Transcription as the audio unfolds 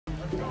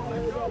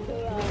DP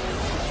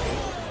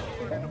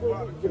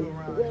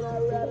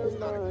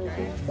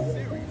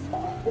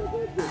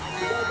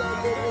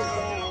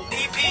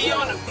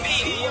on the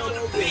beat,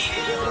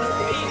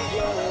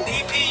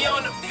 DP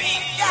on the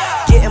beat,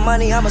 yeah. Getting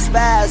money, I'ma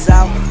spaz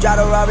out. Drive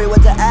a Rari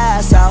with the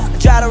ass out.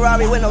 Drive a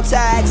Rari with no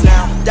tags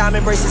now.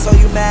 Diamond bracelets, so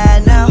you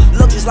mad now?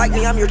 Look just like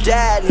me, I'm your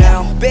dad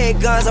now. Big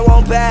guns, I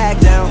won't back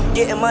down.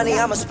 Getting money,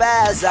 I'ma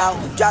spaz out.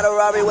 Drive a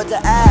Rari with the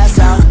ass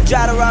out.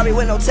 Drive a Rari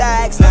with no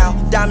tags now.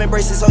 Diamond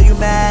bracelets, so you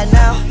mad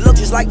now? Look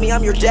just like me,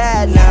 I'm your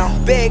dad now.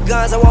 Big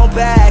guns, I won't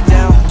back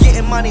down.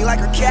 Getting money like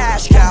a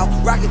cash cow.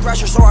 Rocket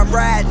Thresher, so I'm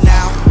Brad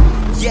now.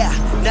 Yeah,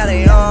 now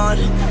they on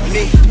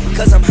me,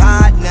 cause I'm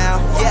hot now.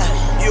 Yeah,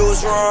 you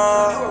was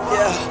wrong,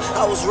 yeah,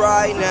 I was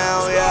right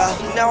now, yeah.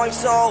 Now I'm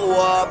so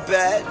up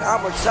at,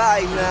 I'm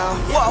retired now.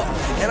 Whoa,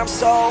 and I'm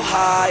so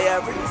high,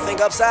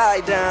 everything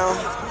upside down.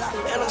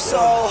 And I'm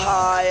so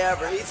high,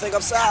 everything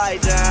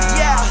upside down.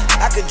 Yeah,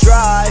 I could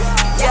drive,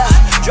 yeah,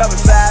 driving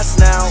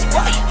fast now.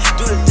 What?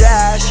 Do the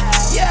dash,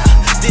 yeah,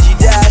 digi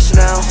dash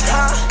now.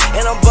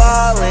 And I'm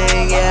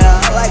balling,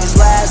 yeah, like it's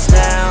last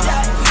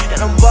now. And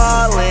I'm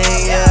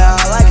balling, yeah,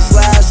 like it's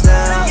last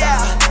now.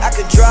 Yeah, I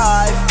could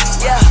drive,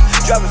 yeah,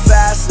 driving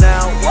fast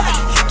now. What?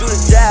 Do the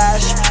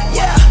dash,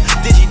 yeah,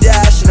 digi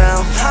dash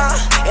now.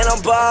 And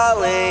I'm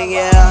balling,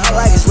 yeah,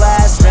 like it's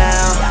last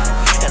now.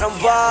 And I'm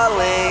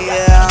balling,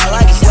 yeah,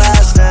 like it's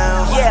last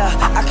now. Yeah,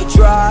 I could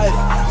drive,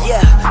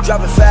 yeah,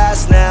 driving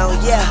fast now.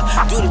 Yeah,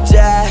 do the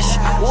dash,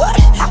 what?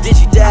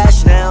 Digi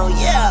dash now,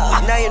 yeah.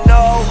 Now you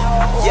know,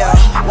 yeah,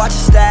 watch it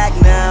stack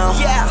now.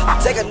 Yeah,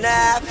 take a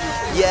nap,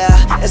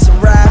 yeah, it's a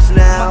wrap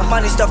now.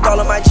 Money stuffed all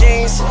in my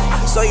jeans,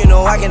 so you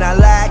know I cannot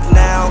lack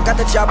now. Got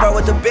the chopper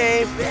with the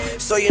beam,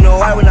 so you know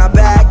I will not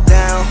back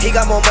down. He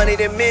got more money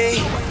than me,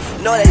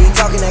 know that he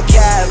talking that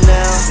cab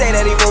now. Say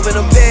that he moving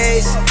a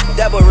pace,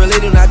 that boy really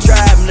do not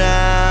trap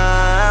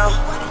now.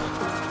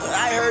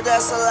 I heard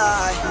that's a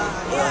lie,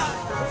 yeah.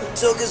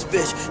 Took his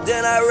bitch,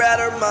 then I read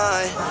her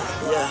mind,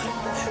 yeah.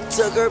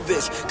 Took her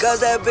bitch,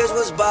 cause that bitch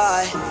was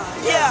by,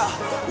 yeah.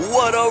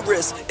 What a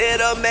risk,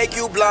 it'll make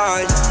you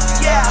blind.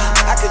 Yeah,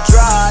 I could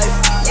drive,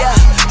 yeah,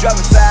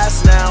 driving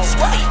fast now.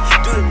 What?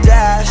 Do the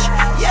dash,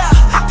 yeah,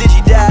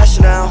 digi dash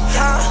now.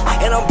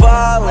 And I'm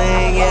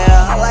balling,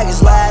 yeah, like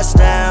it's last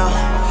now.